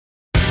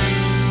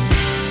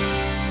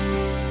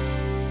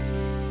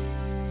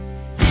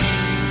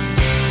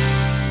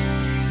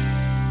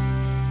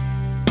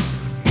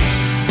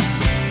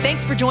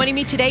joining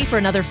me today for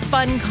another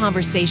fun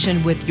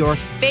conversation with your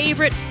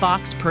favorite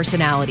Fox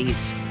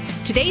personalities.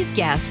 Today's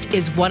guest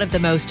is one of the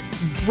most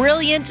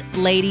brilliant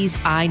ladies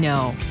I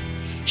know.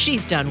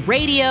 She's done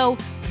radio,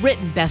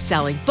 written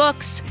best-selling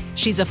books.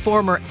 She's a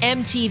former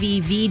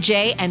MTV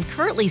VJ and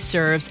currently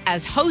serves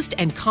as host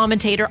and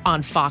commentator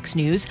on Fox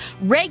News,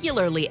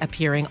 regularly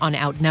appearing on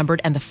Outnumbered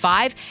and The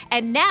Five,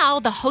 and now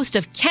the host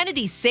of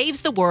Kennedy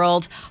Saves the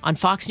World on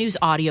Fox News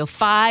Audio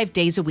 5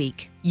 days a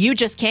week. You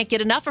just can't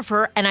get enough of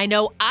her, and I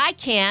know I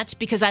can't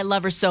because I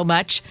love her so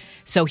much.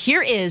 So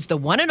here is the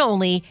one and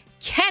only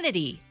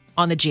Kennedy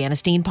on the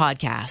Janice Dean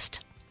Podcast.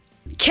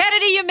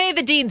 Kennedy, you made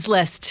the Dean's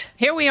List.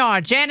 Here we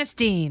are, Janice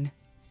Dean.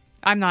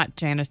 I'm not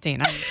Janice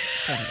Dean. I'm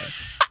Kennedy.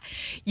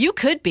 You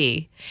could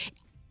be.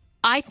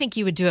 I think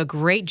you would do a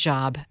great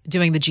job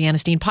doing the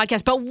Janice Dean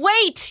Podcast. But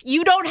wait,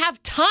 you don't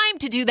have time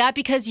to do that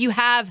because you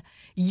have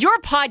your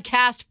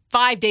podcast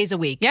 5 days a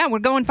week. Yeah, we're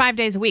going 5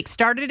 days a week.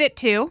 Started at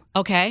 2.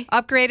 Okay.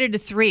 Upgraded to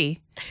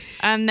 3.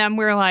 And then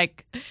we're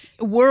like,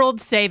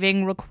 world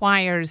saving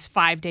requires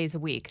 5 days a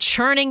week.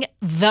 Churning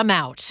them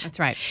out. That's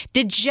right.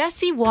 Did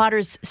Jesse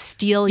Waters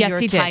steal Yes, your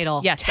he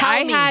title? Did. Yes,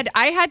 Tell me.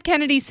 I had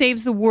Kennedy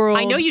Saves the World.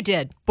 I know you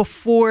did.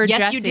 Before Yes,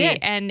 Jesse. you did.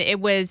 And it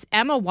was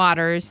Emma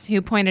Waters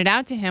who pointed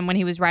out to him when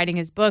he was writing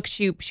his book.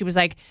 She was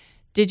like,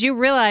 did you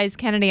realize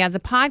Kennedy has a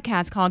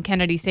podcast called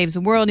Kennedy Saves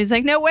the World? He's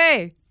like, no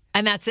way.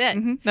 And that's it.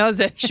 That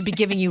was it. Should be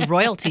giving you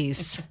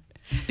royalties.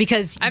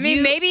 Because I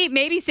mean,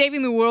 maybe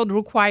saving the world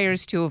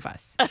requires 2 of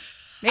us.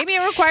 Maybe it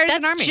requires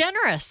an army. That's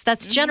generous.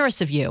 That's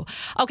generous of you.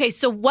 Okay,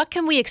 so what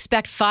can we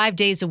expect 5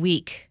 days a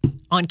week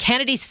on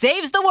Kennedy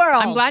Saves the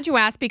World? I'm glad you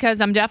asked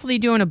because I'm definitely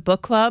doing a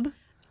book club.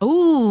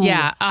 Ooh,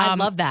 Yeah, I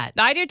love that.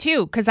 I do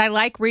too because I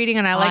like reading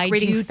and I like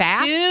reading do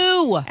fast.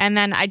 Too. And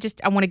then I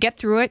want to get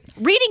through it.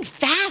 Reading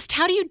fast.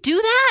 How do you do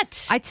that?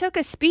 I took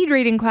a speed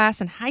reading class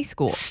in high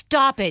school.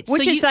 Stop it.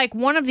 Which So is like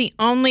one of the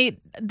only,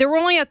 there were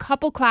only a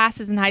couple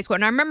classes in high school.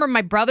 And I remember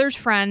my brother's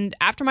friend,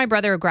 after my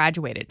brother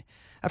graduated,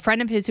 a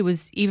friend of his who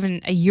was even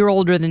a year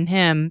older than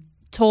him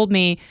told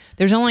me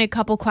there's only a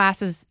couple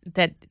classes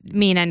that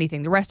mean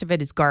anything. The rest of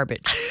it is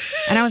garbage.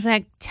 And I was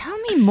like, tell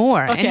me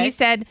more. Okay. And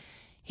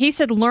he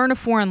said, learn a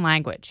foreign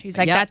language. He's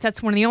like, Yep.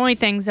 that's one of the only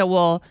things that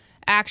will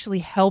actually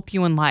help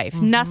you in life.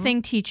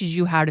 Nothing teaches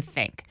you how to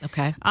think.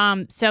 Okay.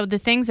 So the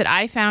things that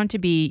I found to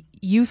be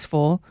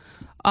useful,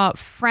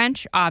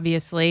 French,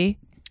 obviously.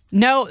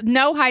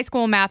 No high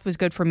school math was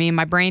good for me.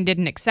 My brain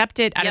didn't accept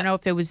it. I don't know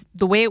if it was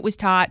the way it was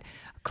taught.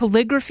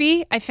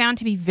 Calligraphy, I found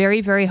to be very,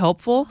 very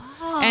helpful.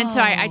 And so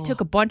I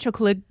took a bunch of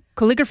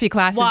calligraphy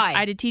classes. Why? I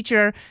had a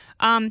teacher.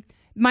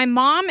 My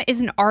mom is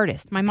an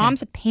artist. My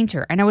mom's a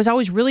painter. And I was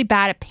always really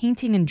bad at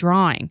painting and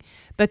drawing.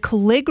 But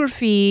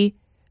calligraphy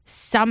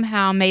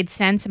somehow made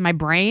sense in my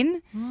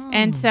brain.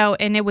 And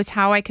it was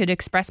how I could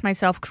express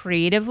myself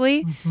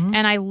creatively.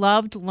 And I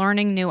loved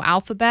learning new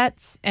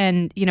alphabets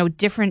and,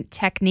 different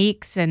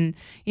techniques. And,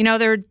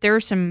 there are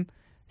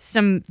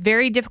some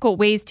very difficult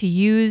ways to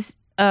use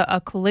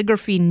a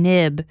calligraphy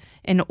nib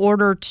in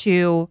order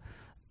to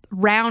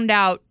round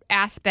out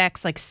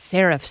aspects like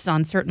serifs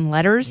on certain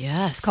letters.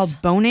 Yes. It's called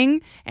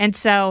boning. And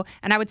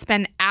I would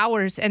spend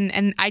hours,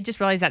 and I just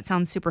realized that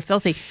sounds super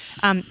filthy.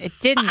 It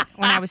didn't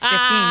when I was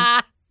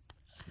 15.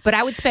 But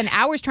I would spend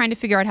hours trying to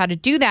figure out how to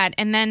do that.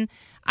 And then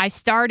I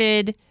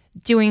started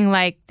doing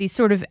like these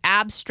sort of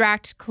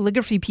abstract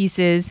calligraphy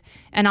pieces.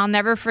 And I'll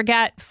never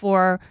forget,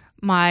 for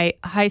my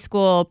high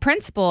school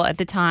principal at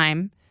the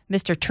time,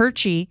 Mr.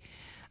 Turchi,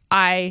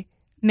 I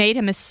made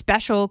him a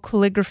special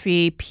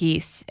calligraphy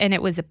piece, and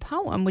it was a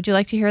poem. Would you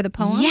like to hear the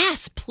poem?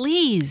 Yes,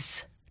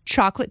 please.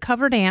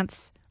 Chocolate-covered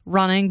ants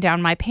running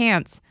down my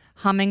pants,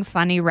 humming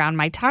funny round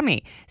my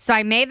tummy. So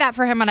I made that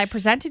for him, and I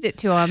presented it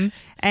to him,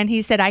 and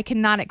he said, I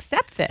cannot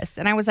accept this.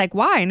 And I was like,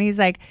 why? And he's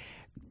like,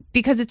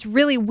 because it's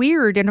really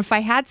weird, and if I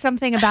had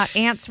something about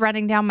ants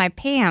running down my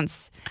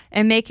pants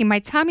and making my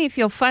tummy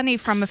feel funny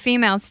from a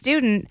female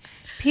student,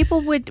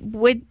 people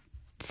would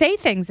say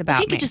things about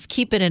me. He could just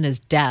keep it in his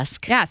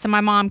desk. Yeah, so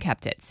my mom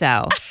kept it.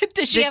 So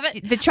Does she have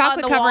it the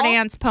chocolate covered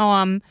ants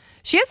poem?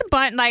 She has a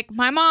bunch. Like,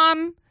 my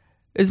mom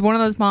is one of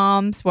those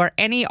moms where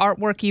any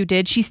artwork you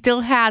did, she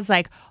still has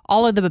like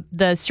all of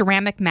the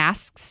ceramic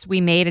masks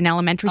we made in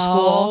elementary school.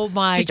 Oh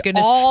my just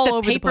goodness. all The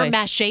over paper the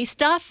place. mache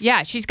stuff?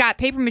 Yeah, she's got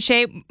paper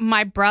mache.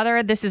 My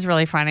brother, this is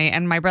really funny,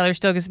 and my brother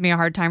still gives me a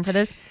hard time for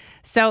this.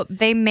 So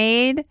they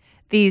made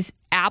these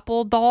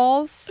apple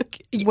dolls.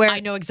 Where, I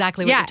know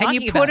exactly what you're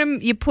talking and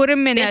about. you put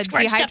them in They a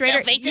scrunched up their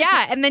dehydrator. faces.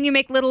 Yeah, and then you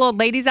make little old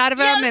ladies out of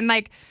them and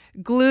like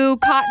glue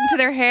cotton to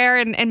their hair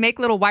and make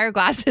little wire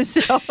glasses.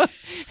 So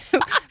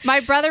my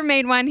brother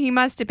made one. He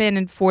must have been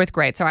in 4th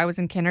grade, so I was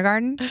in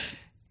kindergarten.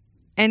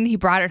 And he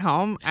brought it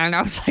home, and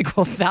I was like,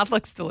 well, that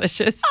looks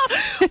delicious.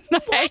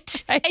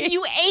 What? And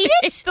you ate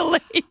it? The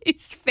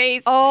lady's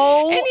face.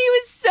 Oh. And he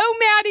was so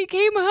mad. He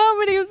came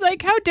home, and he was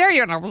like, how dare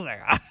you? And I was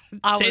like,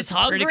 I was tasted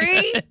pretty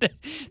hungry. good.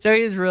 So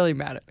he was really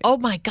mad at me. Oh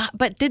my God.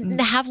 But didn't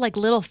it have like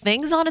little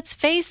things on its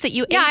face that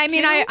you ate Yeah, I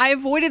mean, too? I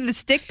avoided the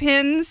stick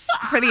pins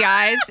for the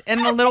eyes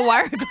and the little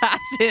wire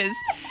glasses.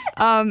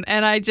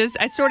 And I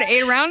sort of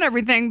ate around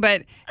everything,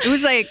 but it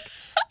was like,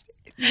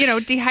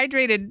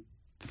 dehydrated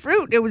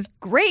fruit. It was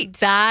great.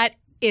 That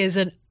is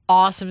an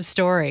awesome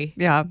story.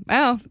 Yeah.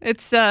 Well,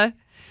 it's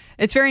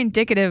very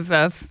indicative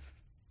of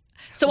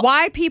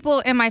why people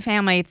in my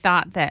family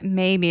thought that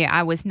maybe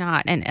I was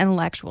not an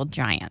intellectual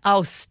giant.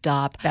 Oh,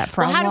 stop. That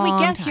for well, a how do we long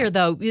get time. here,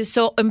 though?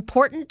 So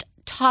important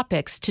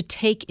topics to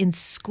take in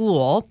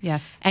school.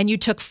 Yes. And you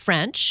took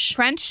French.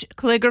 French,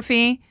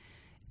 calligraphy,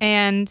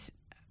 and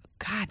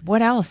God,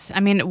 what else? I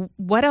mean,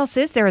 what else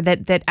is there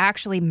that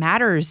actually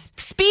matters?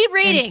 Speed and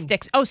reading.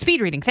 sticks? Oh,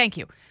 speed reading. Thank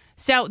you.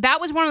 So that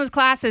was one of those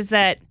classes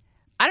that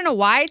I don't know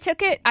why I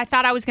took it. I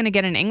thought I was going to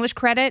get an English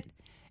credit,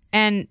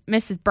 and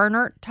Mrs.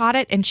 Bernert taught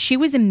it, and she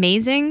was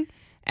amazing.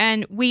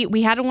 And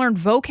we had to learn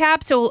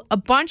vocab. So a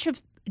bunch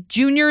of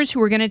juniors who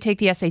were going to take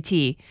the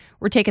SAT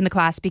were taking the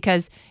class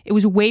because it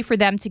was a way for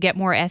them to get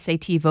more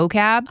SAT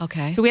vocab.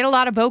 Okay. So we had a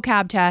lot of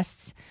vocab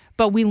tests,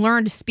 but we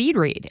learned speed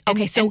read.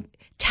 Okay, so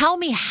tell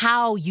me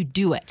how you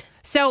do it.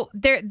 So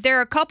there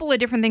are a couple of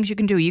different things you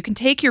can do. You can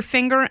take your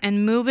finger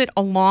and move it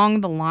along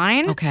the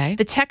line. Okay.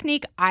 The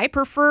technique I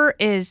prefer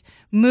is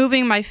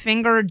moving my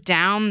finger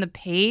down the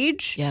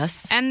page.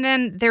 Yes. And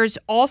then there's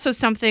also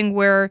something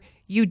where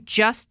you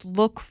just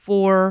look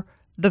for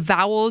the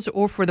vowels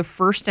or for the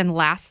first and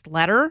last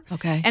letter.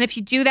 Okay. And if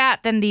you do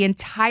that, then the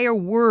entire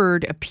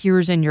word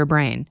appears in your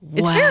brain.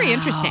 It's very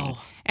interesting.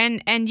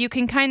 And you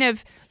can kind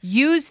of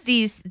use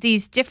these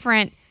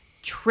different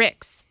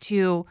tricks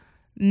to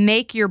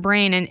make your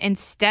brain, and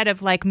instead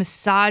of like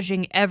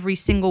massaging every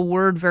single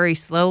word very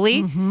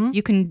slowly,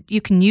 you can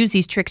use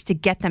these tricks to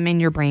get them in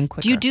your brain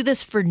quicker. Do you do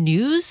this for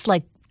news,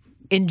 like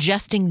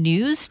ingesting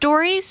news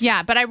stories?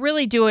 Yeah, but I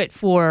really do it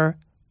for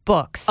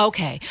books.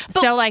 Okay.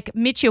 So like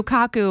Michio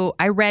Kaku,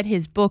 I read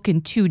his book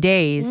in 2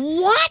 days.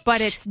 What?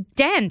 But it's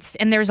dense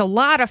and there's a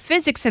lot of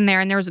physics in there,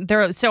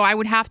 and so I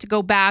would have to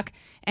go back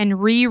and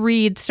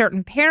reread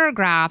certain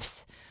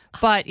paragraphs.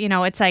 But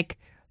it's like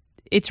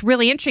it's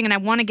really interesting, and I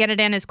want to get it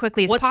in as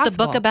quickly as possible. What's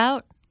the book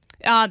about?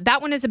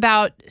 That one is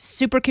about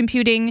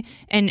supercomputing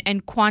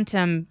and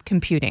quantum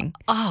computing.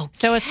 Oh,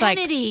 So it's like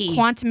Kennedy.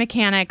 quantum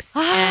mechanics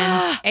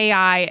and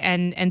AI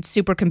and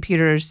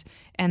supercomputers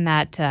and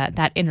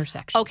that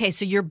intersection. Okay,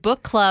 so your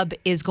book club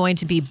is going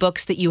to be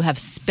books that you have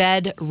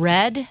sped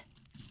read?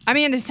 I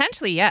mean,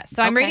 essentially, yes.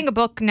 So I'm Okay. reading a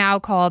book now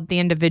called The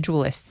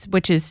Individualists,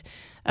 which is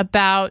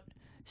about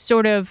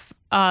sort of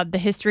the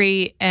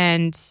history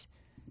and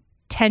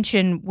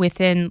tension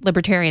within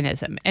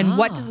libertarianism and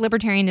what does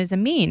libertarianism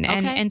mean.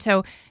 Okay.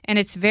 And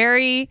it's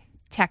very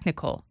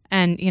technical,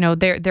 and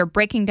they're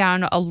breaking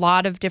down a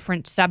lot of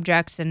different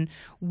subjects and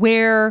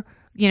where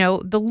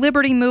the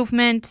liberty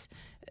movement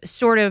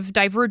sort of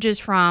diverges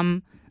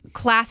from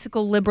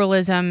classical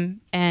liberalism,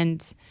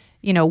 and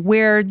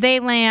where they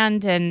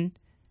land. And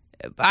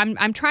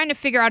I'm trying to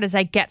figure out as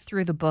I get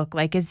through the book,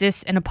 like, is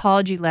this an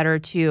apology letter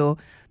to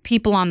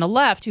people on the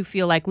left who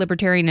feel like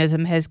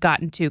libertarianism has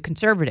gotten too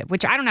conservative,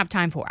 which I don't have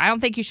time for. I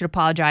don't think you should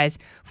apologize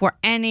for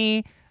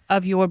any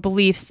of your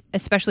beliefs,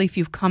 especially if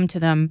you've come to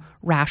them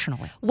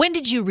rationally. When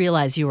did you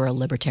realize you were a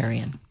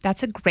libertarian?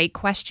 That's a great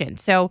question.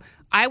 So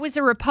I was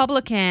a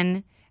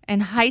Republican in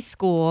high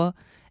school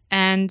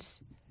and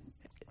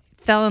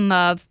fell in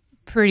love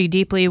pretty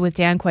deeply with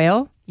Dan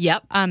Quayle.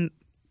 Yep.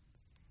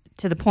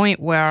 To the point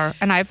where,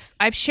 and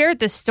I've shared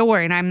this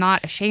story and I'm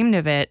not ashamed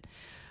of it.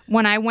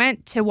 When I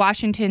went to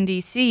Washington,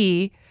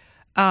 D.C.,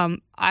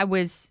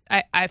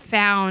 I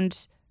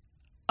found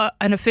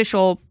an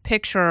official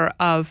picture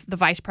of the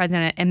vice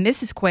president and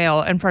Mrs.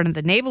 Quayle in front of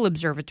the Naval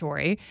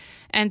Observatory.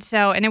 And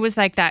it was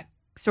like that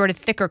sort of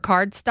thicker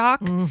cardstock.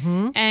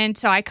 Mm-hmm. And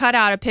so I cut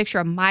out a picture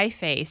of my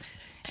face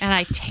and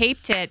I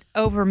taped it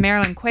over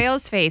Marilyn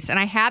Quayle's face. And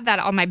I had that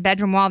on my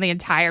bedroom wall the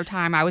entire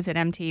time I was at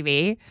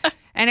MTV.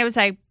 And it was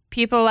like,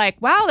 people like,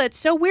 wow, that's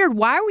so weird.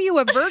 Why were you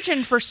a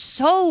virgin for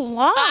so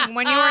long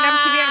when you were at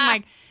MTV? And I'm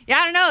like, yeah,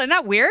 I don't know. Isn't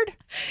that weird?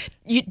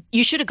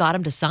 You should have got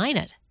him to sign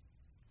it.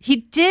 He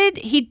did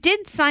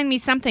sign me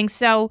something.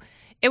 So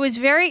it was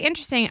very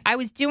interesting. I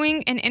was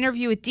doing an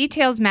interview with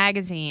Details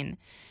magazine,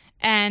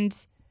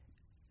 and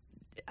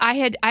I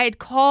had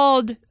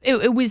called.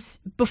 It was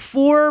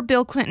before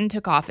Bill Clinton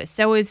took office.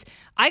 So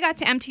I got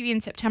to MTV in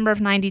September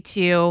of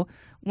 '92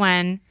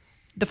 when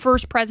the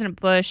first President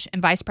Bush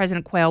and Vice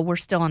President Quayle were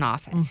still in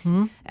office.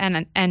 Mm-hmm.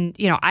 And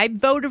I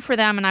voted for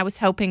them, and I was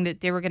hoping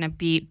that they were going to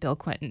beat Bill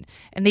Clinton.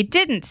 And they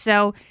didn't.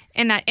 So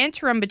in that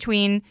interim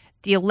between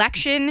the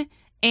election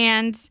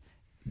and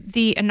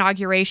the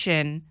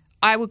inauguration,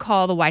 I would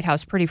call the White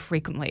House pretty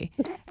frequently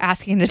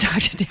asking to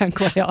talk to Dan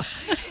Quayle.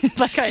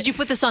 Did you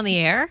put this on the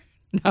air?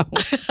 No.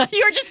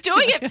 You were just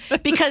doing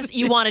it because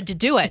you wanted to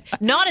do it,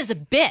 not as a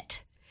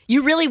bit.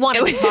 You really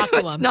wanted to talk to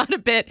It was him. not a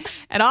bit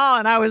at all.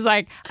 And I was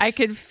like, I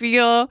could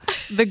feel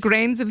the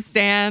grains of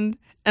sand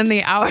and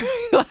the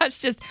hourglass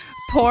just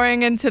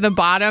pouring into the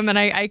bottom, and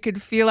I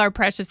could feel our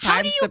precious time.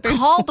 How do you slipping.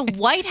 call the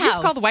White House? You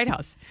just call the White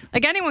House.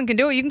 Like, anyone can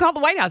do it. You can call the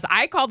White House.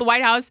 I call the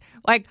White House.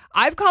 Like,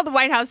 I've called the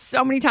White House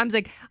so many times.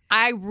 Like,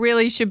 I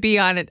really should be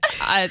on it.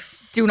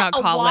 Do not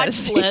call watch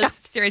list. list. Yeah,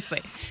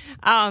 seriously.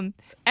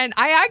 And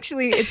I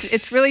actually,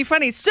 it's really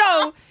funny.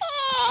 So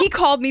he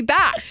called me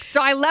back.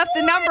 So I left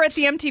the number at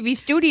the MTV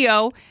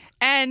studio,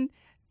 and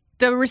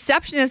the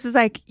receptionist was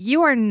like,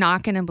 "You are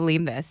not going to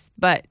believe this,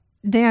 but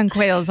Dan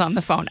Quayle's on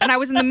the phone." And I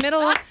was in the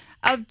middle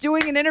of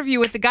doing an interview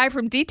with the guy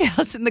from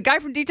Details, and the guy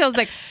from Details was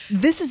like,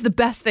 "This is the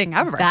best thing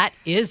ever." That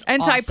is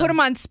And awesome. so I put him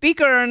on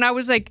speaker, and I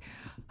was like,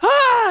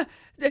 "Hi,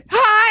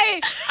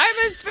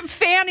 I'm a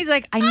fan." He's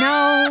like, I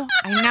know,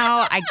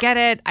 I get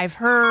it, I've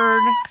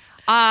heard.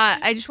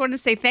 I just wanted to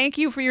say thank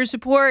you for your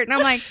support. And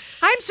I'm like,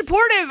 I'm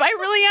supportive. I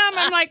really am.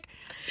 I'm like,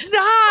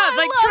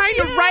 trying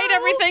to write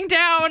everything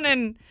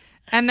down.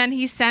 And then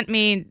he sent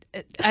me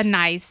a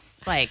nice,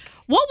 like.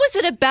 What was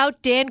it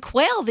about Dan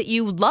Quayle that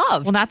you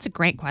loved? Well, that's a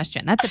great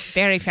question. That's a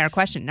very fair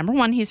question. Number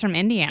one, he's from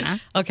Indiana.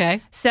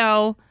 Okay.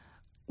 So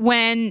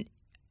when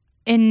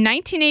in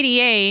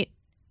 1988,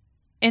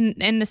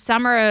 in the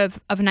summer of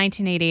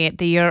 1988,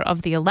 the year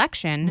of the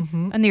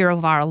election and the year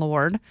of our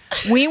Lord,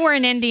 we were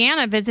in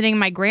Indiana visiting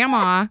my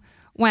grandma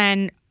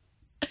when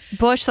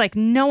Bush, like,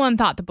 no one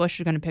thought the Bush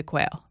was going to pick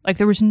Quayle. Like,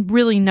 there was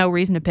really no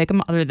reason to pick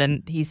him other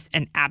than he's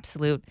an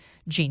absolute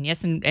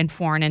genius in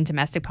foreign and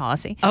domestic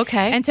policy.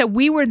 Okay. And so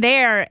we were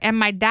there, and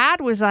my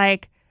dad was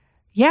like,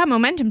 yeah,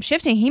 momentum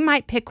shifting. He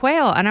might pick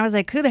Quayle. And I was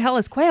like, who the hell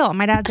is Quayle? And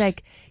my dad's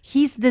like,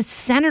 he's the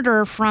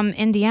senator from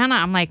Indiana.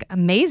 I'm like,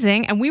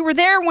 amazing. And we were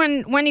there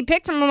when he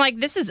picked him. I'm like,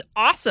 this is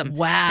awesome.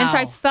 Wow. And so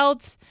I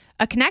felt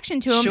a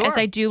connection to him as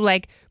I do,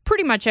 like,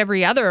 pretty much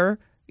every other,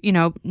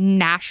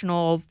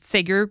 national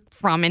figure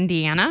from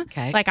Indiana.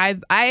 Okay. Like,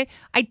 I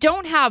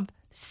don't have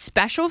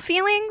special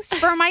feelings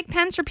for Mike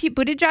Pence or Pete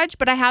Buttigieg,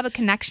 but I have a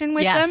connection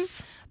with them.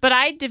 But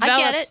I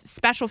developed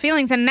special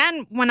feelings. And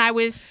then when I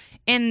was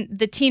in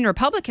the teen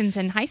Republicans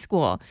in high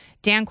school,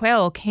 Dan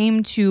Quayle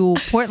came to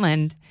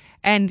Portland,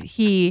 and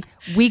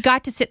we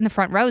got to sit in the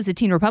front rows of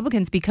teen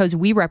Republicans because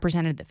we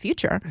represented the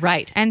future.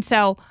 Right. And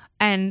so,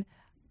 and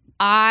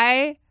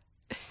I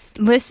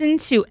listened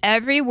to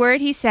every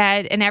word he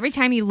said, and every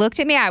time he looked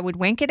at me, I would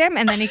wink at him,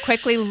 and then he'd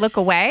quickly look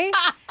away.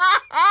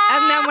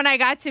 And then when I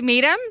got to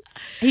meet him,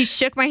 he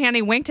shook my hand,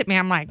 he winked at me.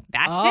 I'm like,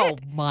 that's it. Oh,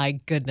 my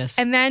goodness.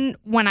 And then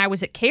when I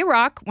was at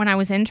K-Rock, when I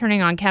was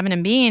interning on Kevin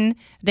and Bean,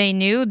 they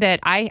knew that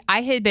I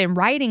had been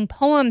writing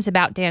poems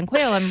about Dan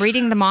Quayle and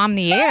reading them on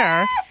the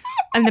air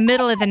in the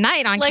middle of the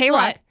night on Like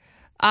K-Rock. what?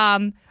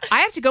 I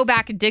have to go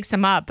back and dig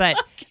some up, but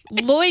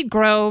Lloyd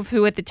Grove,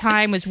 who at the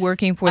time was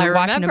working for the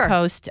Washington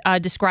Post,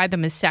 described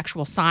them as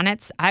sexual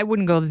sonnets. I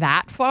wouldn't go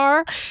that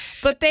far,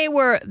 but there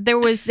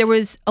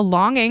was a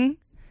longing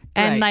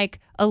and like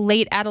a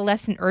late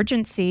adolescent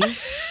urgency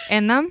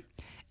in them.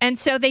 And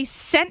so they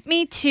sent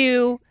me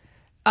to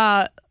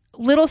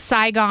Little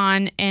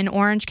Saigon in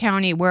Orange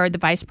County, where the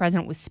vice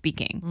president was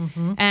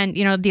speaking. And,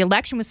 the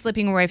election was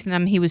slipping away from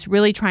them. He was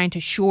really trying to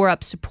shore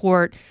up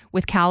support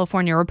with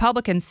California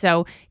Republicans.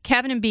 So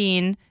Kevin and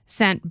Bean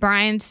sent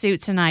Brian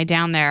Suits and I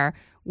down there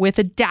with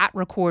a DAT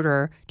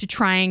recorder to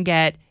try and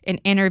get an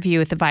interview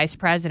with the vice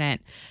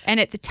president. And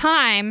at the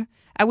time,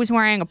 I was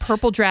wearing a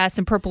purple dress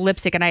and purple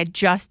lipstick, and I had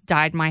just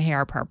dyed my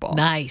hair purple.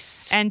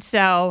 Nice. And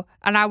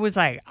I was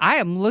like, I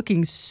am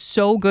looking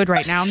so good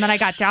right now. And then I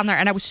got down there,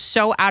 and I was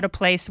so out of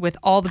place with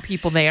all the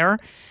people there.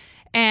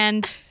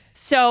 And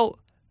so,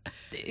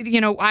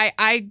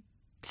 I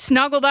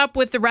snuggled up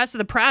with the rest of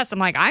the press. I'm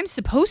like, I'm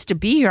supposed to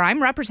be here.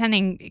 I'm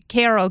representing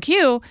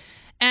KROQ.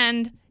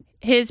 And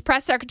his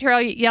press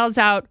secretary yells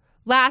out,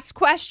 last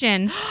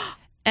question.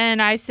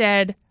 And I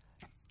said,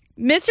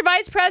 Mr.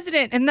 Vice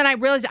President. And then I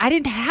realized I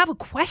didn't have a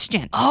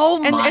question. Oh,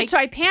 my. And so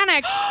I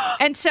panicked.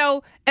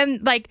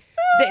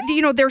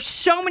 There's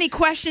so many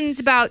questions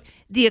about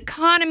the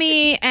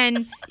economy.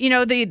 And,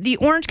 the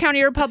Orange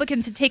County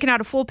Republicans had taken out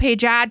a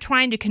full-page ad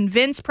trying to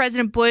convince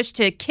President Bush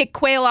to kick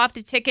Quayle off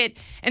the ticket.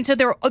 And so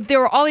there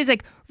were all these,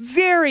 like,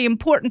 very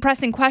important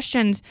pressing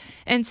questions.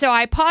 And so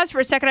I paused for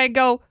a second. I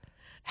go,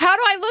 how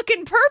do I look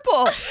in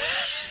purple?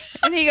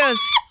 And he goes,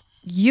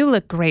 you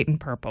look great in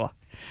purple.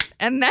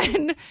 And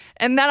then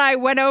I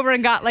went over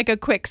and got like a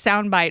quick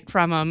soundbite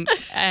from him,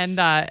 and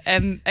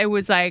it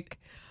was like,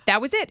 that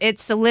was it. It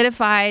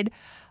solidified.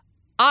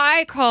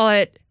 I call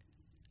it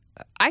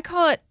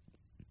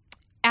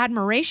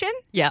admiration.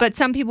 Yeah. But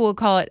some people will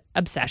call it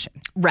obsession.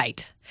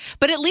 Right.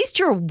 But at least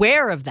you're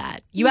aware of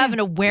that. You have an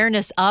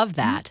awareness of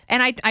that.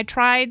 And I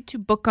tried to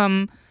book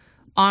him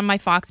on my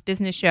Fox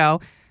Business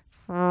show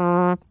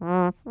for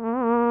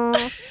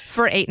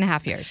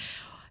 8.5 years.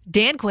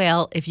 Dan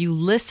Quayle, if you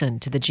listen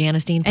to the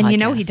Janice Dean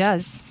podcast. And he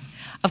does.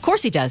 Of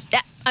course he does.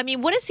 I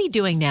mean, what is he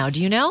doing now?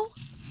 Do you know?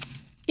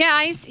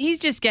 Yeah, he's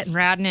just getting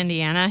rad in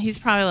Indiana. He's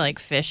probably like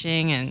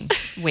fishing and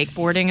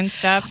wakeboarding and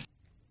stuff.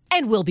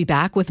 And we'll be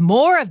back with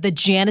more of the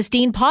Janice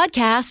Dean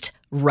podcast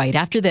right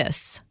after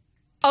this.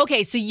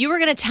 Okay, so you were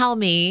going to tell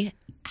me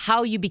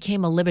how you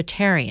became a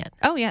libertarian.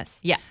 Oh, yes.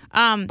 Yeah.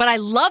 But I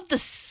love the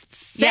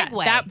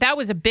segue. Yeah, that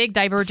was a big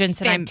divergence.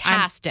 It's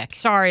fantastic. I'm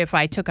sorry if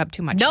I took up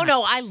too much time.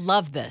 No, I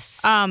love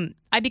this.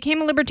 I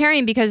became a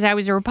libertarian because I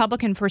was a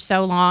Republican for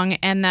so long,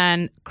 and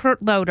then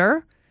Kurt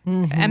Loder,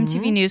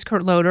 MTV News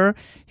Kurt Loder,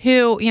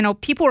 who,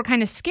 people were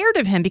kind of scared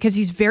of him because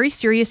he's very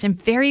serious and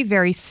very,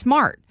 very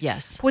smart.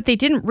 Yes. What they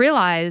didn't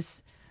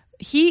realize,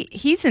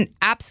 he's an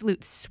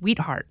absolute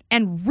sweetheart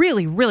and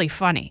really, really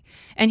funny.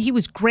 And he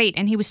was great,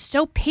 and he was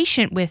so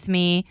patient with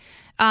me,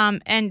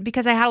 and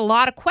because I had a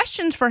lot of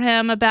questions for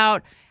him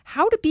about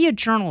how to be a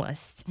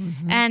journalist,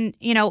 and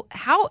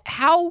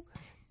how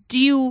do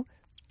you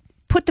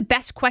put the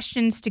best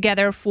questions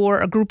together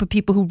for a group of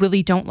people who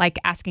really don't like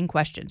asking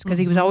questions, because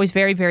he was always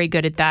very, very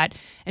good at that,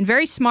 and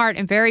very smart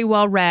and very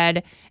well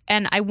read.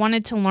 And I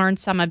wanted to learn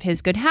some of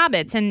his good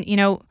habits. And,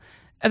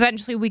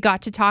 eventually we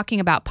got to talking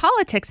about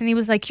politics, and he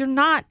was like, "You're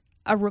not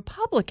a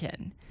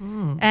Republican."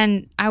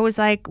 And I was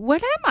like,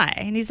 "What am I?"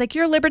 And he's like,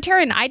 "You're a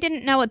libertarian." I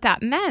didn't know what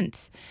that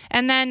meant.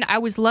 And then I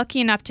was lucky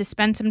enough to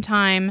spend some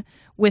time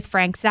with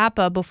Frank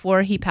Zappa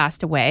before he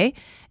passed away.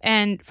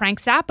 And Frank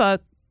Zappa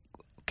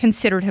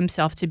considered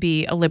himself to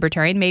be a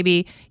libertarian,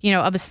 maybe,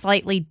 of a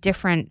slightly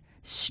different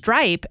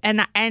stripe.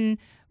 And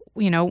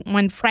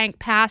when Frank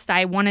passed,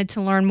 I wanted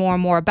to learn more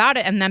and more about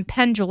it. And then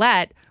Penn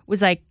Jillette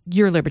was like,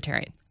 "You're a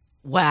libertarian."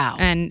 Wow.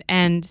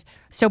 And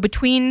so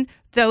between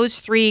those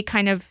three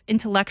kind of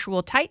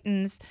intellectual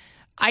titans,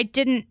 I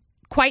didn't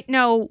quite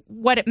know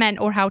what it meant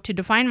or how to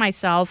define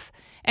myself.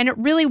 And it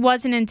really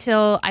wasn't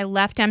until I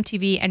left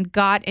MTV and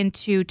got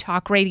into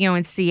talk radio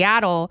in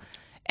Seattle.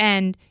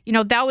 And,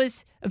 that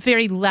was a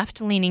very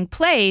left-leaning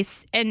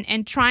place,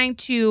 and trying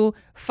to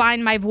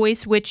find my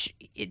voice, which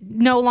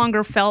no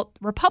longer felt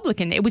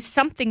Republican. It was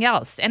something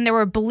else. And there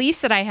were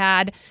beliefs that I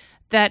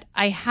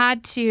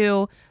had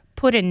to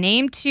put a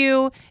name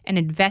to and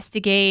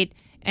investigate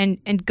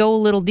and go a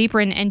little deeper.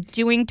 And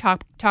doing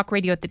talk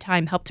radio at the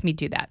time helped me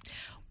do that.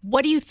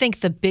 What do you think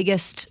the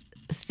biggest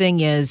thing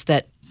is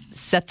that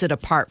sets it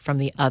apart from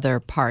the other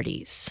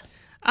parties?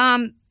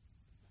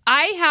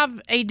 I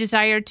have a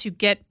desire to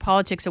get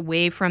politics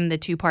away from the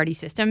two-party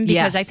system,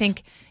 because I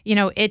think,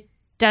 it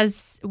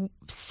does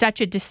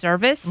such a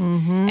disservice.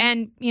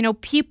 And,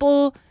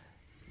 people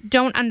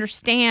don't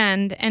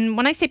understand. And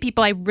when I say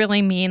people, I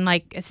really mean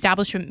like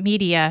establishment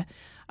media,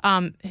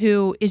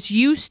 who is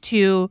used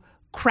to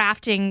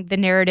crafting the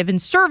narrative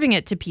and serving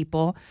it to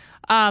people.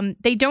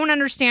 They don't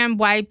understand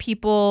why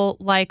people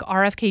like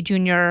RFK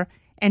Jr.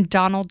 and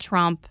Donald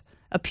Trump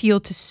appeal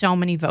to so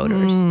many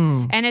voters.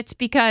 And it's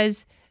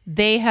because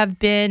they have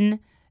been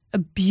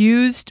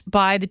abused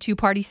by the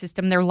two-party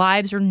system. Their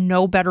lives are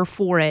no better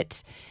for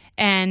it.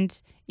 And,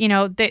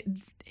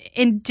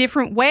 in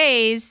different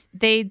ways,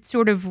 they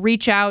sort of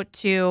reach out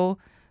to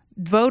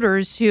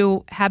voters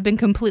who have been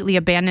completely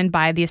abandoned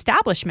by the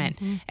establishment.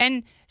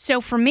 And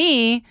so for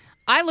me,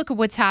 I look at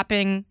what's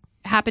happened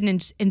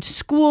in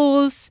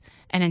schools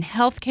and in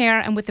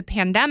healthcare and with the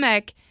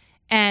pandemic,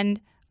 and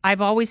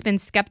I've always been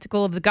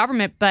skeptical of the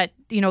government, but,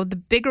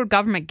 the bigger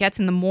government gets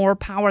and the more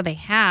power they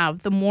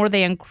have, the more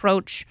they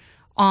encroach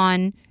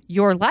on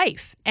your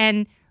life.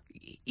 And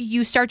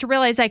you start to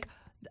realize, like,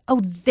 oh,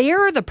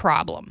 they're the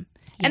problem.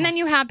 And then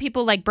you have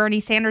people like Bernie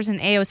Sanders and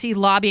AOC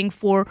lobbying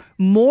for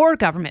more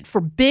government, for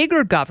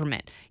bigger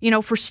government,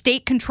 for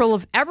state control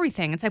of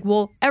everything. It's like,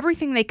 well,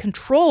 everything they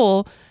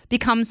control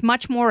becomes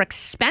much more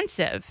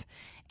expensive,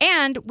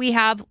 and we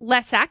have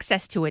less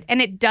access to it,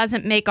 and it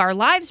doesn't make our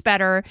lives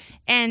better,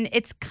 and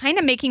it's kind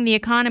of making the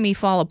economy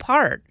fall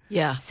apart.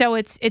 Yeah. So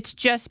it's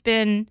just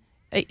been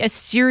a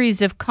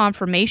series of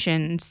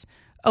confirmations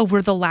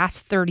over the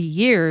last 30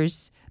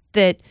 years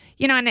that,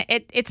 and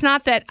it's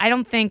not that I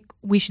don't think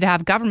we should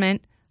have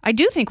government. I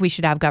do think we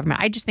should have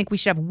government. I just think we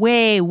should have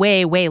way,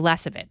 way, way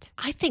less of it.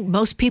 I think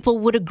most people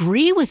would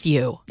agree with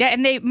you. Yeah,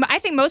 and I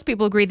think most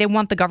people agree they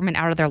want the government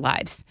out of their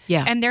lives.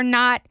 Yeah. And they're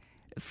not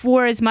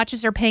for as much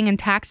as they're paying in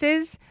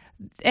taxes.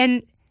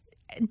 And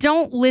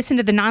don't listen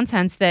to the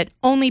nonsense that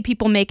only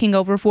people making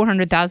over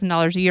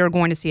 $400,000 a year are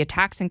going to see a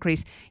tax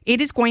increase. It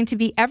is going to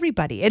be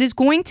everybody. It is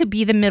going to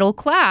be the middle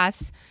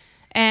class.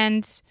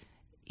 And,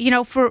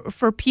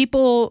 for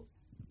people,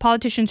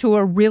 politicians who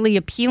are really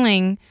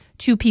appealing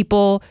to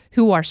people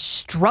who are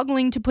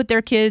struggling to put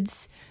their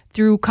kids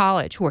through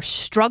college, who are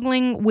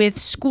struggling with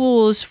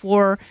schools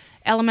for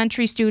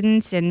elementary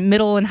students and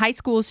middle and high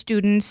school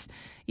students,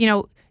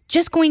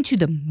 just going to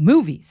the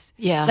movies.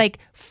 Yeah. Like,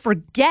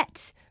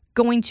 forget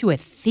going to a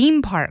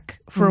theme park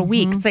for a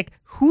week. It's like,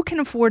 who can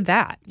afford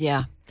that?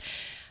 Yeah.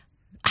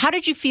 How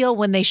did you feel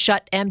when they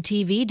shut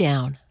MTV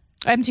down?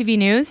 MTV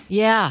News?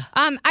 Yeah.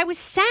 I was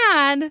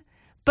sad,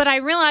 but I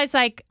realized,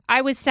 like,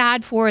 I was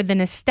sad for the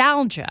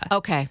nostalgia.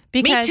 Okay.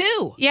 Because, me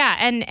too. Yeah,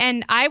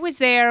 and I was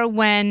there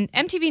when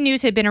MTV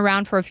News had been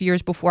around for a few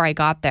years before I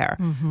got there.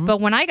 But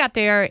when I got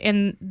there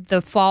in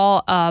the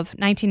fall of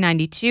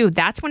 1992,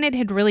 that's when it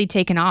had really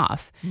taken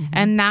off.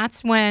 And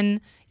that's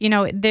when,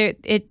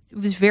 it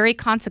was very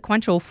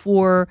consequential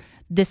for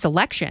this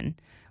election,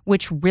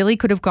 which really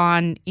could have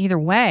gone either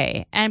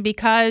way. And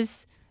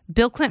because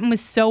Bill Clinton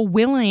was so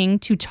willing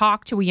to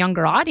talk to a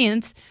younger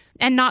audience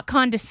and not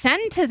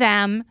condescend to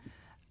them,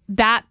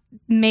 that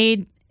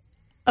made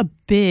a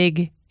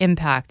big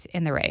impact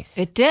in the race.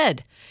 It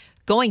did.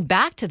 Going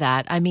back to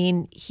that, I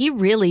mean, he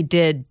really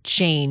did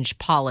change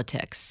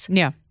politics.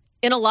 Yeah.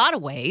 In a lot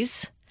of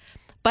ways.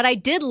 But I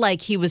did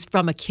like he was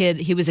a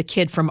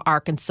kid from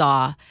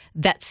Arkansas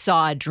that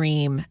saw a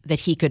dream that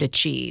he could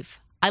achieve.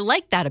 I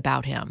like that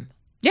about him.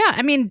 Yeah,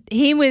 I mean,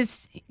 he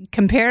was,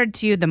 compared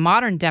to the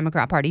modern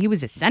Democrat Party, he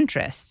was a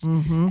centrist.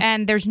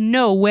 And there's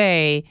no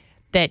way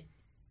that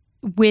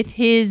with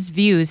his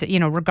views,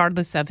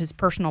 regardless of his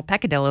personal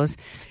peccadillos,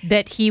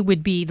 that he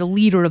would be the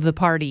leader of the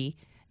party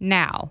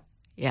now.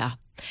 Yeah.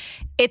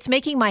 It's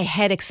making my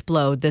head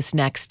explode, this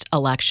next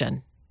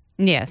election.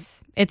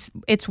 Yes,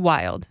 it's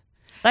wild.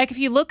 Like, if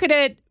you look at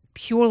it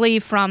purely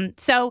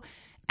so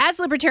as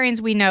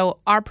libertarians, we know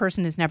our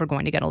person is never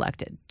going to get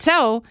elected.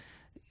 So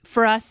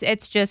for us,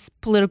 it's just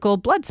political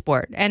blood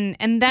sport. And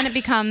then it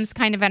becomes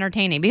kind of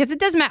entertaining because it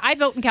doesn't matter. I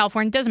vote in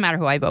California. It doesn't matter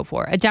who I vote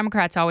for. A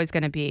Democrat's always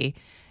going to be,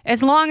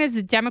 as long as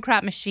the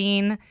Democrat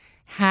machine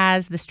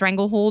has the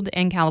stranglehold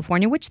in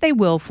California, which they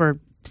will for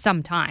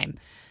some time,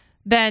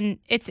 then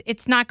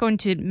it's not going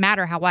to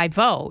matter how I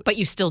vote. But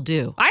you still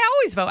do. I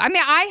always vote. I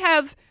mean, I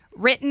have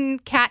written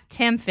Kat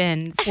Timpf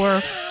in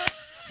for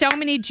so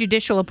many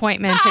judicial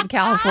appointments in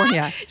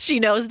California. She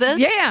knows this?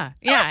 Yeah.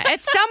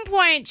 At some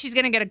point, she's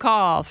going to get a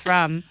call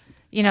from,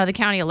 the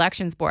county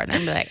elections board. And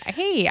I'm like,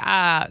 hey,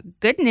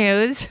 good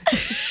news.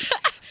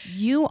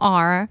 You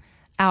are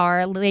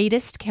our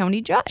latest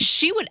county judge.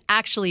 She would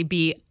actually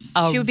be...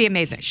 she would be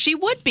amazing. She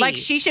would be. Like,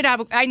 she should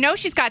have... I know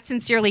she's got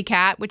Sincerely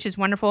Kat, which is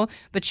wonderful,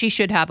 but she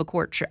should have a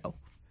court show.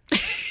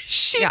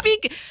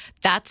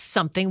 That's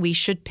something we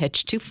should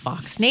pitch to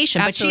Fox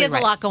Nation. Absolutely, but she has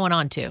a lot going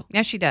on, too.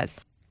 Yes, she does.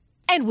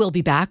 And we'll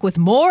be back with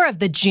more of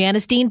the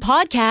Janice Dean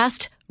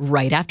podcast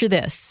right after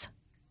this.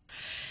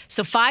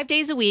 So 5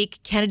 days a week,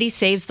 Kennedy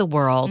Saves the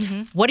World.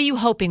 What are you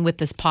hoping with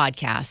this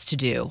podcast to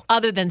do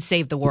other than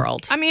save the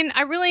world? I mean,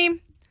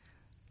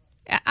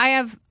 I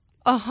have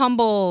a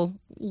humble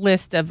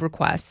list of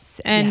requests.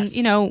 And,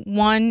 Yes.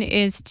 One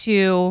is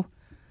to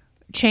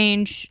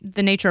change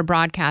the nature of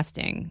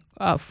broadcasting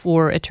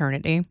for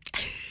eternity.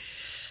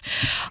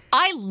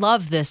 I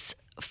love this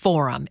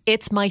forum.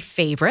 It's my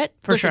favorite.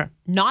 For sure.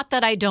 Not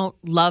that I don't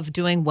love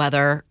doing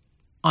weather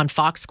on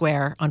Fox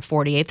Square on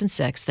 48th and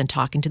 6th and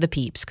talking to the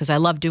peeps, because I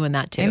love doing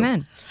that too.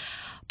 Amen.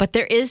 But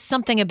there is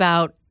something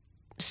about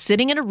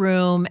sitting in a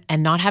room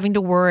and not having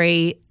to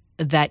worry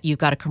that you've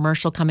got a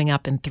commercial coming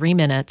up in 3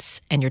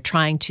 minutes and you're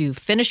trying to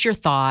finish your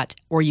thought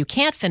or you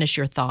can't finish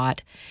your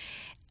thought,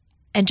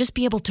 and just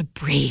be able to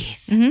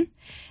breathe.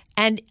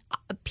 And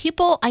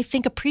people, I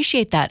think,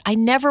 appreciate that. I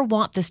never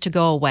want this to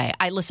go away.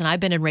 I've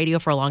been in radio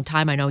for a long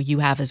time. I know you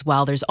have as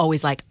well. There's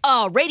always like,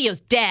 oh, radio's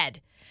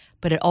dead.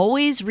 But it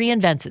always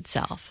reinvents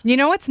itself. You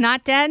know what's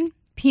not dead?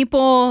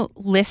 People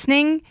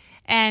listening.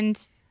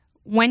 And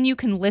when you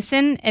can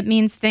listen, it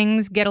means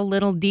things get a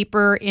little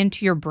deeper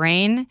into your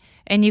brain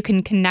and you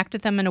can connect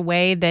with them in a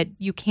way that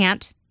you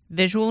can't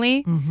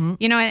visually.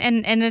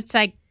 And it's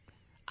like,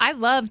 I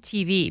love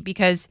TV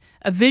because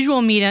a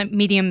visual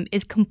medium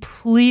is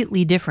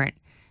completely different.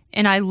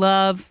 And I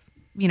love,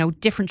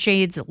 different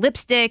shades of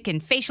lipstick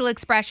and facial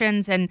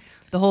expressions and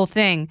the whole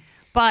thing.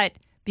 But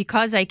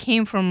because I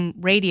came from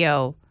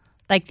radio,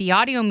 like the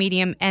audio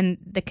medium and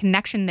the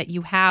connection that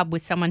you have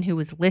with someone who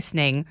is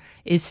listening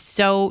is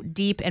so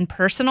deep and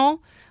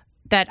personal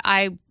that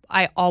I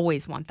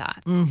always want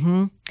that.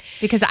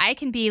 Because I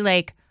can be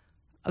like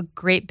a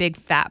great big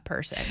fat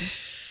person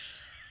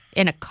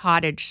in a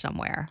cottage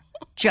somewhere,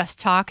 just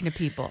talking to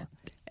people.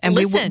 And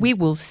we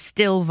will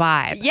still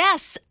vibe.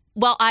 Yes.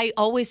 Well, I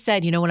always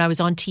said, when I was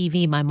on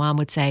TV, my mom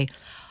would say,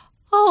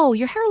 oh,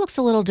 your hair looks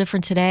a little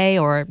different today,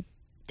 or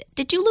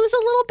did you lose a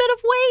little bit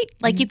of weight?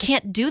 Like, you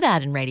can't do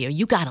that in radio.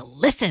 You got to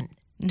listen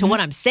to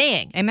what I'm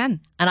saying. Amen.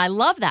 And I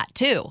love that,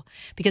 too,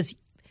 because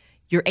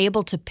you're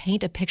able to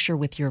paint a picture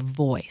with your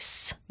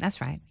voice.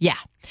 That's right. Yeah.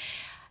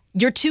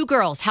 Your two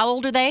girls, how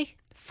old are they?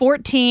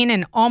 14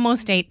 and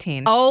almost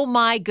 18. Oh,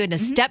 my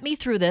goodness. Step me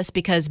through this,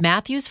 because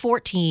Matthew's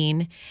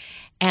 14,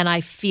 and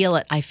I feel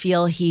it. I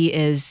feel he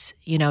is,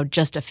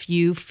 just a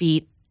few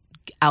feet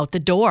out the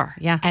door.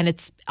 Yeah. And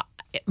it's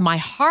my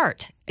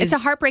heart. It's a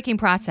heartbreaking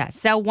process.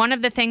 So one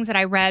of the things that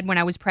I read when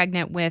I was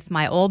pregnant with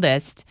my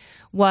oldest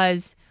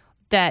was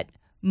that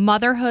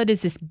motherhood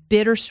is this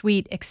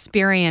bittersweet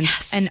experience.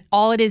 Yes. And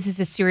all it is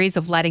a series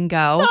of letting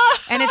go.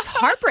 And it's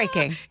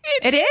heartbreaking.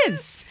 It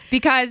is.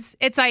 Because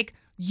it's like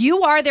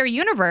you are their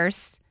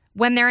universe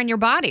when they're in your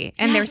body.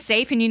 And they're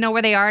safe and you know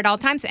where they are at all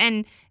times.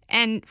 And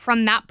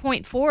from that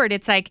point forward,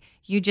 it's like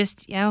you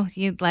just,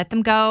 you let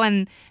them go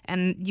and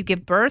you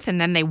give birth and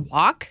then they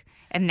walk.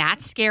 And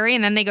that's scary.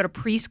 And then they go to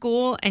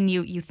preschool and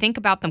you think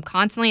about them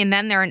constantly. And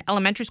then they're in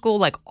elementary school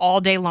like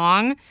all day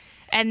long.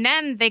 And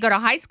then they go to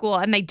high school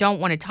and they don't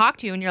want to talk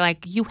to you. And you're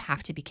like, you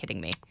have to be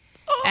kidding me.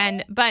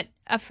 But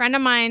a friend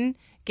of mine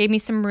gave me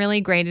some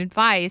really great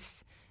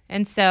advice.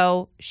 And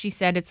so she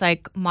said, it's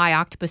like my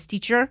octopus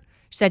teacher.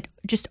 She said,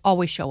 just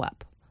always show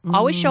up.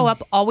 Always show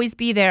up, always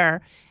be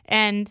there.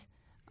 And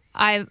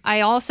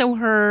I also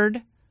heard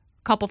a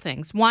couple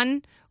things.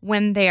 One,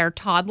 when they are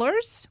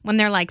toddlers, when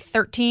they're like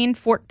 13,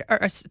 4,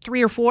 or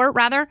 3 or 4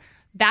 rather,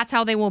 that's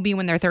how they will be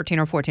when they're 13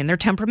 or 14. Their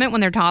temperament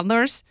when they're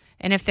toddlers,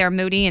 and if they're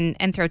moody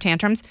and throw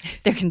tantrums,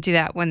 they can do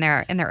that when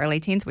they're in their early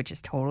teens, which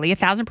is totally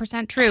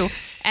 1,000% true.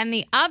 And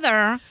the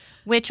other,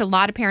 which a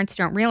lot of parents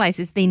don't realize,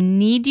 is they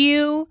need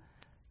you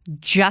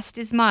just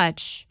as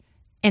much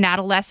in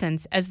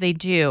adolescence as they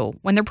do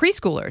when they're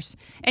preschoolers.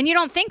 And you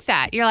don't think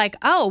that. You're like,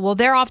 oh, well,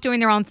 they're off doing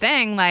their own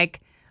thing.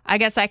 Like, I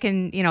guess I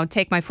can,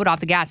 take my foot off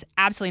the gas.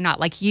 Absolutely not.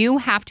 Like, you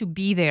have to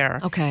be there.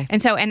 Okay.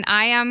 And so,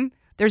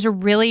 there's a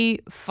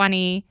really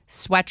funny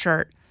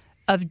sweatshirt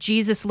of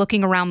Jesus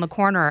looking around the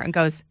corner and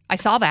goes, I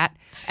saw that.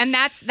 And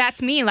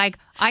that's me. Like,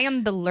 I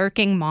am the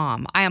lurking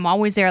mom. I am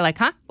always there like,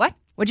 huh? What?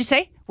 What'd you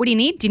say? What do you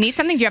need? Do you need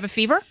something? Do you have a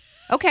fever?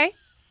 Okay.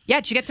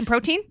 Yeah. Did you get some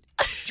protein?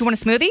 Do you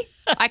want a smoothie?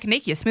 I can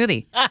make you a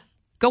smoothie.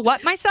 Go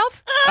what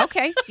myself?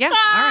 Okay. Yeah.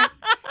 All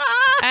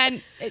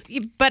right.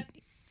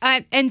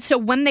 And so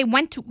when they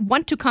want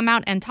to come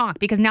out and talk,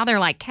 because now they're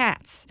like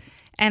cats,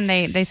 and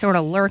they sort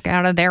of lurk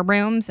out of their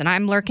rooms, and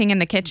I'm lurking in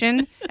the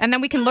kitchen, and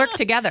then we can lurk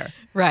together.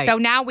 Right. So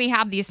now we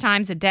have these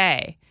times a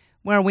day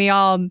where we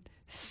all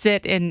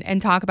sit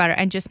and talk about it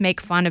and just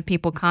make fun of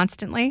people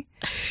constantly.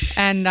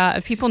 And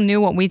if people knew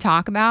what we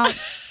talk about,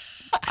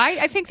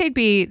 I think they'd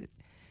be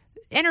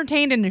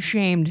entertained and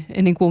ashamed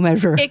in equal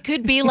measure. It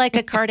could be like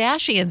a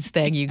Kardashians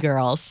thing, you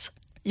girls.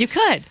 You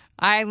could.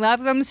 I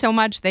love them so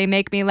much. They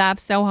make me laugh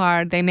so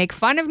hard. They make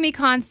fun of me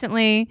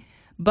constantly,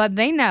 but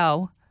they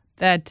know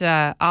that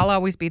I'll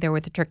always be there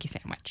with a turkey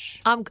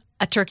sandwich.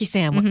 A turkey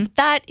sandwich. Mm-hmm.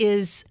 That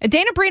is...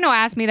 Dana Perino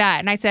asked me that,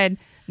 and I said,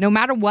 no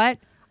matter what,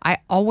 I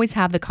always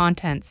have the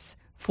contents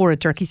for a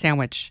turkey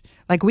sandwich.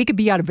 Like, we could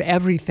be out of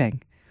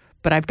everything,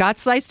 but I've got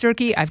sliced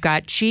turkey, I've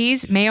got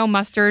cheese, mayo,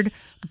 mustard,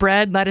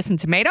 bread, lettuce, and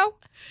tomato,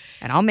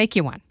 and I'll make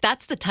you one.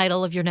 That's the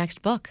title of your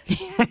next book.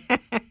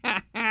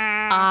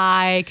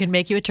 I can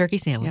make you a turkey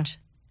sandwich.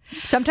 Yeah.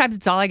 Sometimes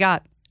it's all I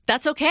got.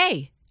 That's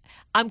okay.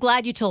 I'm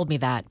glad you told me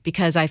that,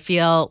 because I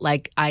feel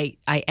like I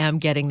am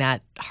getting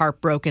that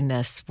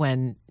heartbrokenness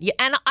and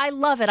I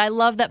love it. I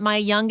love that my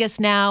youngest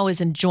now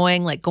is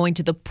enjoying like going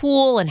to the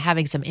pool and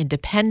having some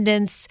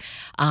independence,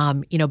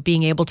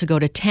 being able to go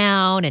to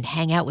town and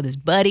hang out with his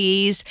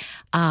buddies.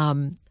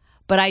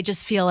 But I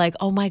just feel like,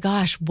 oh my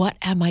gosh, what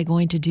am I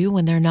going to do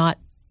when they're not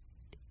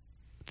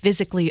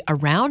physically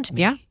around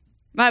me? Yeah.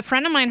 A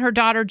friend of mine, her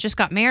daughter just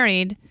got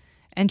married.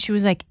 And she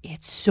was like,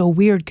 it's so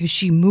weird because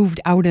she moved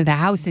out of the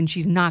house and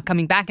she's not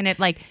coming back. And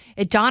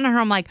it dawned on her,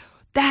 I'm like,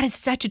 that is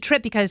such a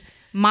trip, because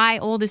my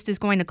oldest is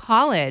going to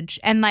college.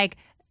 And like,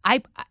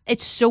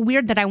 it's so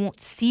weird that I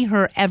won't see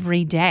her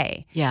every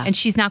day. Yeah. And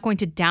she's not going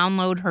to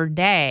download her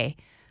day.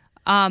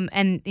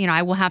 And,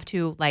 I will have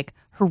to like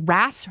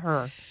harass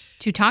her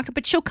to talk to her,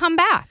 but she'll come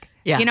back.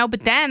 Yeah.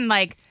 But then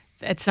like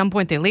at some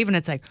point they leave and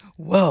it's like,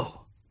 whoa.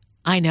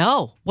 I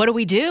know. What do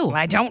we do?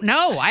 I don't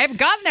know. I haven't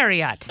gotten there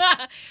yet.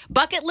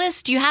 Bucket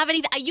list. Do you have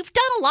any? You've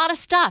done a lot of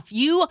stuff.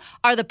 You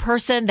are the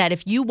person that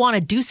if you want to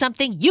do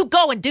something, you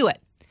go and do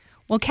it.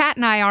 Well, Kat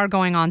and I are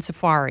going on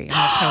safari in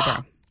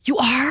October. You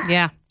are?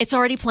 Yeah. It's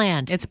already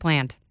planned. It's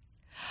planned.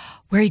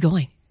 Where are you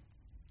going?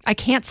 I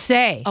can't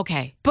say.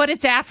 Okay. But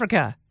it's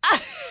Africa.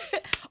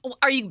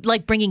 Are you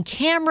like bringing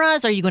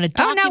cameras? Are you going to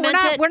document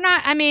it? We're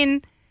not. I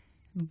mean,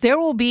 there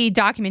will be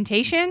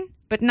documentation,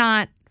 but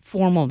not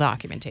formal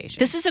documentation.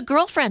 This is a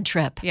girlfriend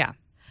trip. Yeah.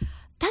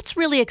 That's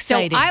really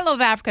exciting. So I love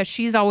Africa.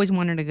 She's always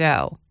wanted to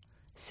go.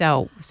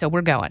 So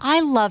we're going. I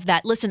love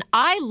that. Listen,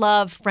 I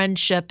love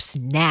friendships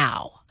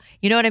now.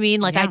 You know what I mean?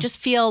 Like, yeah. I just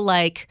feel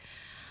like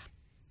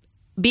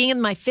being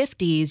in my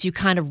 50s, you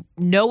kind of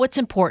know what's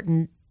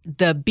important.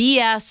 The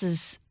BS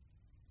is,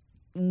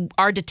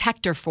 our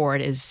detector for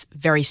it is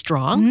very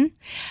strong.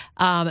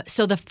 Mm-hmm.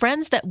 So the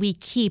friends that we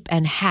keep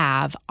and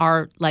have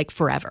are like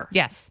forever.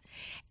 Yes.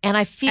 And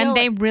I feel and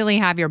they really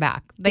have your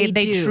back. They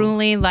do.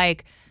 Truly,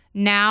 like,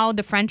 now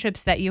the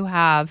friendships that you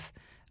have,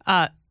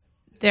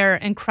 they're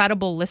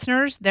incredible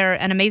listeners. They're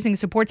an amazing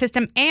support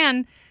system,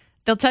 and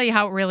they'll tell you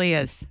how it really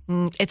is.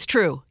 It's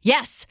true.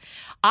 Yes.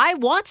 I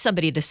want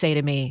somebody to say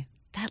to me,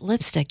 that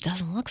lipstick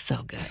doesn't look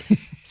so good,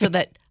 so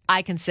that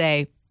I can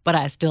say, but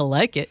I still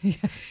like it.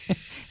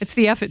 It's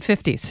the F at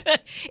 50s.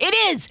 It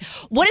is.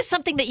 What is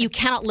something that you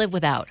cannot live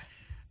without?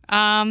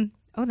 Oh,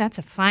 that's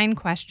a fine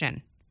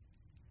question.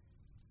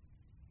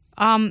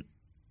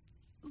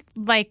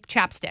 Like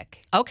chapstick.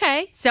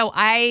 Okay. So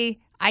I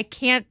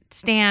can't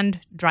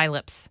stand dry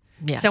lips.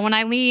 Yes. So when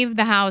I leave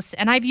the house,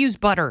 and I've used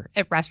butter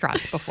at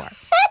restaurants before.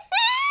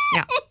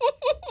 Yeah.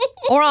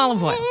 Or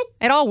olive oil.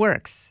 It all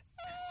works.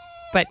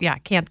 But yeah,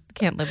 can't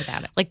live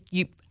without it. Like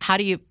how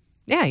do you?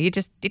 Yeah, you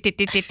just beep, beep,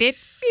 beep, beep, beep,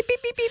 beep,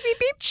 beep, beep,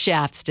 beep.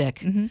 Chapstick.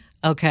 Mm-hmm.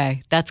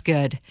 Okay, that's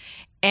good.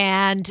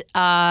 And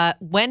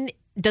when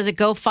does it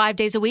go 5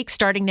 days a week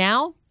starting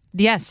now?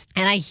 Yes.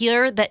 And I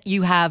hear that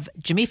you have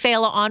Jimmy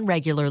Fallon on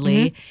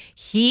regularly.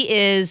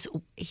 Mm-hmm.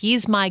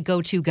 He's my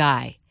go-to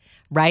guy,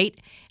 right?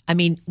 I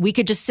mean, we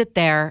could just sit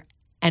there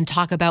and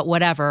talk about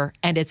whatever,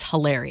 and it's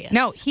hilarious.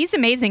 No, he's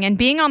amazing. And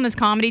being on this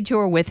comedy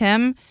tour with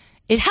him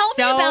is Tell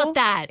me about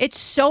that. It's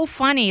so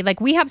funny. Like,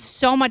 we have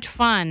so much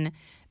fun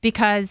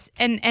because,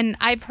 and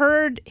I've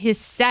heard his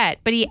set,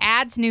 but he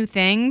adds new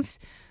things,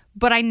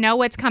 but I know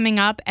what's coming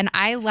up, and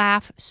I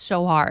laugh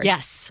so hard.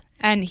 Yes.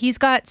 And he's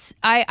got,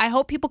 I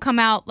hope people come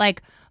out,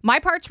 like, my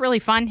part's really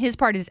fun. His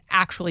part is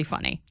actually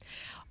funny.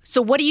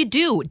 So what do you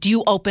do? Do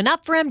you open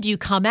up for him? Do you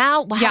come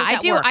out? How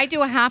does that work? I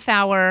do a half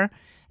hour,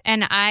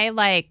 and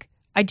I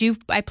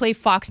play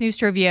Fox News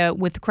trivia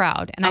with the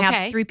crowd, and I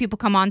have 3 people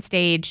come on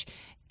stage,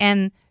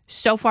 and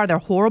so far they're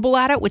horrible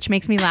at it, which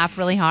makes me laugh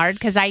really hard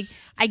because I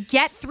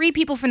get 3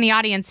 people from the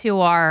audience who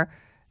are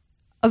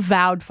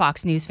avowed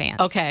Fox News fans.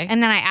 Okay.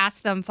 And then I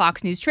ask them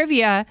Fox News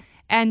trivia,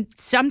 and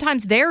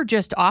sometimes they're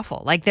just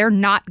awful. Like, they're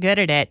not good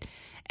at it.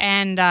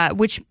 And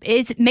which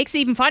makes it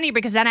even funnier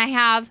because then I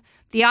have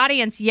the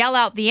audience yell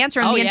out the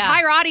answer, and the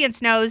entire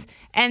audience knows.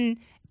 And,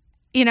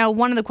 you know,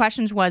 one of the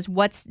questions was,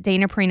 what's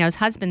Dana Perino's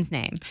husband's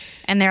name?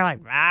 And they're like,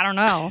 I don't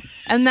know.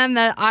 And then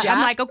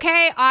I'm like,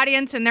 okay,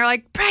 audience. And they're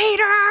like,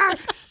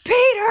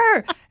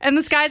 Peter. And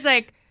this guy's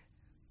like,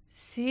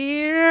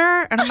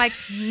 Sear? And I'm like,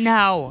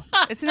 no,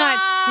 it's not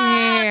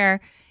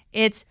Sear.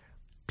 It's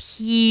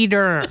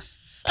Peter.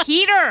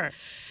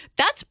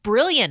 That's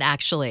brilliant,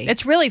 actually.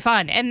 It's really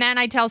fun. And then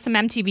I tell some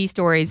MTV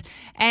stories.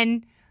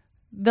 And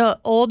the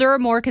older,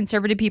 more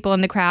conservative people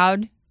in the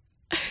crowd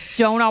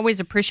don't always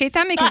appreciate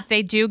them because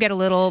they do get a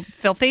little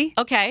filthy.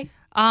 Okay.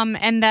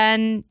 And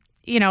then,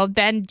 you know,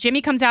 then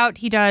Jimmy comes out,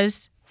 he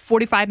does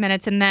 45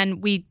 minutes, and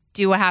then we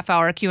do a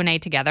half-hour Q&A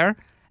together.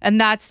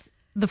 And that's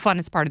the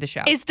funnest part of the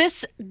show. Is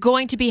this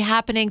going to be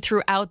happening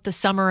throughout the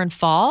summer and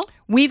fall?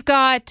 We've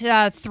got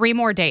 3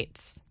 more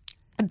dates.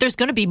 There's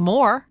going to be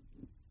more.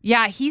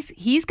 Yeah,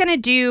 he's going to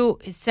do,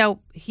 so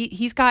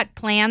he's got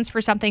plans for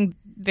something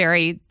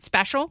very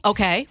special.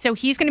 Okay. So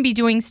he's going to be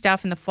doing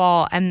stuff in the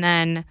fall, and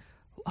then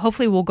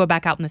hopefully we'll go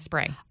back out in the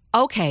spring.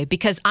 Okay,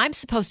 because I'm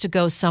supposed to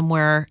go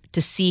somewhere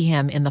to see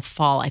him in the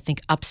fall, I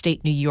think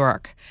upstate New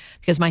York,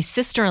 because my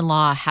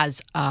sister-in-law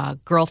has a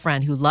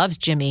girlfriend who loves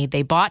Jimmy.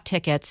 They bought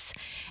tickets,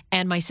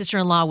 and my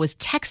sister-in-law was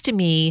texting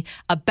me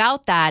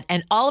about that,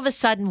 and all of a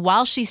sudden,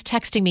 while she's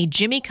texting me,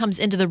 Jimmy comes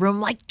into the room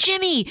like,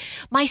 Jimmy,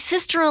 my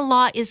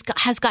sister-in-law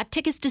has got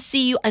tickets to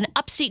see you in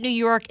upstate New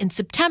York in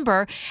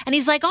September, and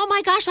he's like, oh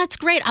my gosh, that's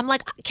great. I'm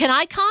like, can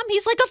I come?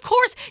 He's like, of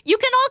course, you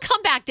can all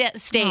come back to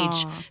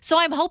stage. Aww. So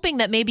I'm hoping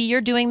that maybe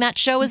you're doing that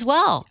show as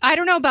well. I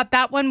don't know about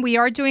that one. We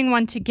are doing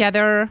one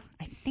together,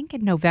 I think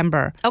in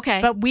November.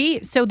 Okay. But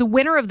so the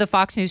winner of the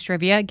Fox News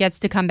trivia gets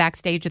to come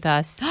backstage with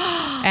us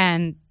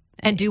and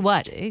do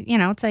what? You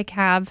know, it's like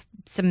have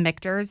some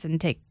mixers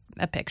and take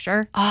a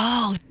picture.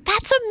 Oh,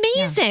 that's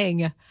amazing.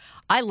 Yeah.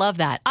 I love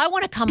that. I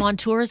want to come on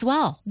tour as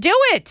well. Do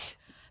it.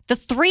 The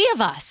 3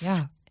 of us.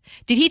 Yeah.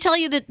 Did he tell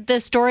you the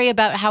story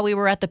about how we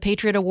were at the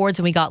Patriot Awards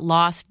and we got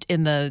lost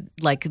in the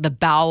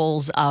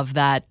bowels of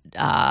that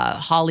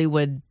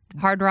Hollywood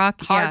Hard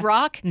Rock? Hard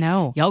Rock?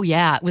 No. Oh,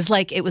 yeah. It was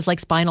like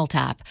Spinal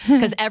Tap.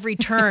 Because every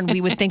turn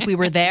we would think we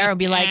were there and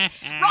be like,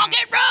 rock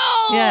and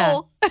roll! Yeah.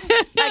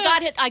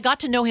 I got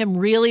to know him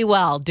really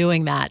well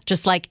doing that.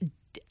 Just like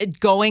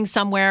going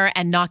somewhere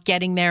and not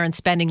getting there and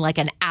spending like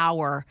an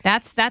hour.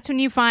 That's when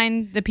you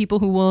find the people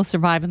who will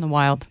survive in the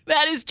wild.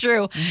 That is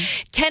true.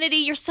 Kennedy,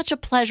 you're such a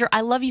pleasure.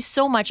 I love you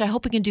so much. I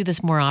hope we can do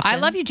this more often. I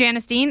love you,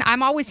 Janice Dean.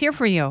 I'm always here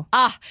for you.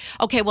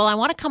 Okay. Well, I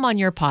want to come on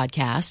your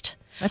podcast.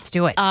 Let's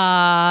do it.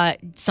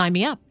 Sign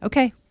me up.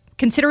 Okay.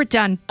 Consider it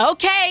done.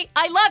 Okay.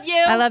 I love you.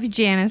 I love you,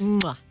 Janice.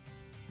 Mwah.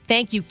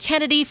 Thank you,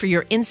 Kennedy, for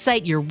your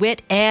insight, your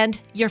wit, and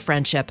your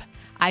friendship.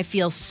 I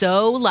feel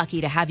so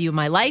lucky to have you in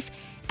my life,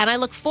 and I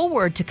look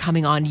forward to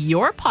coming on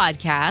your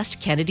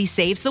podcast, Kennedy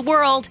Saves the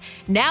World,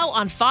 now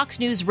on Fox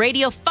News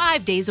Radio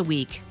 5 days a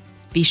week.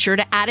 Be sure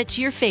to add it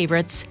to your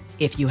favorites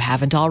if you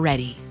haven't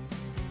already.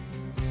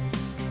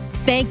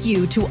 Thank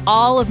you to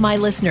all of my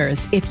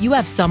listeners. If you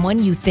have someone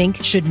you think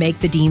should make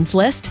the Dean's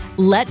List,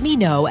 let me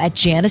know at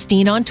Janice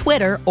Dean on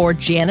Twitter or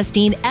Janice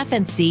Dean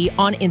FNC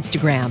on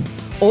Instagram.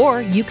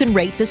 Or you can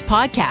rate this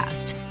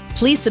podcast.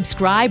 Please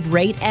subscribe,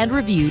 rate, and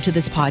review to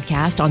this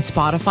podcast on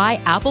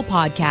Spotify, Apple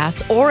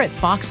Podcasts, or at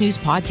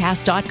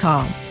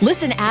foxnewspodcast.com.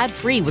 Listen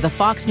ad-free with a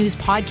Fox News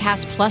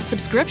Podcast Plus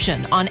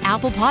subscription on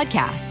Apple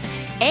Podcasts.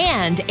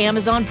 And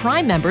Amazon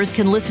Prime members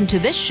can listen to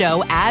this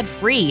show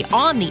ad-free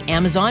on the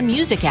Amazon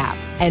Music app.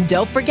 And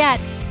don't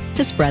forget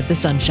to spread the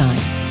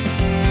sunshine.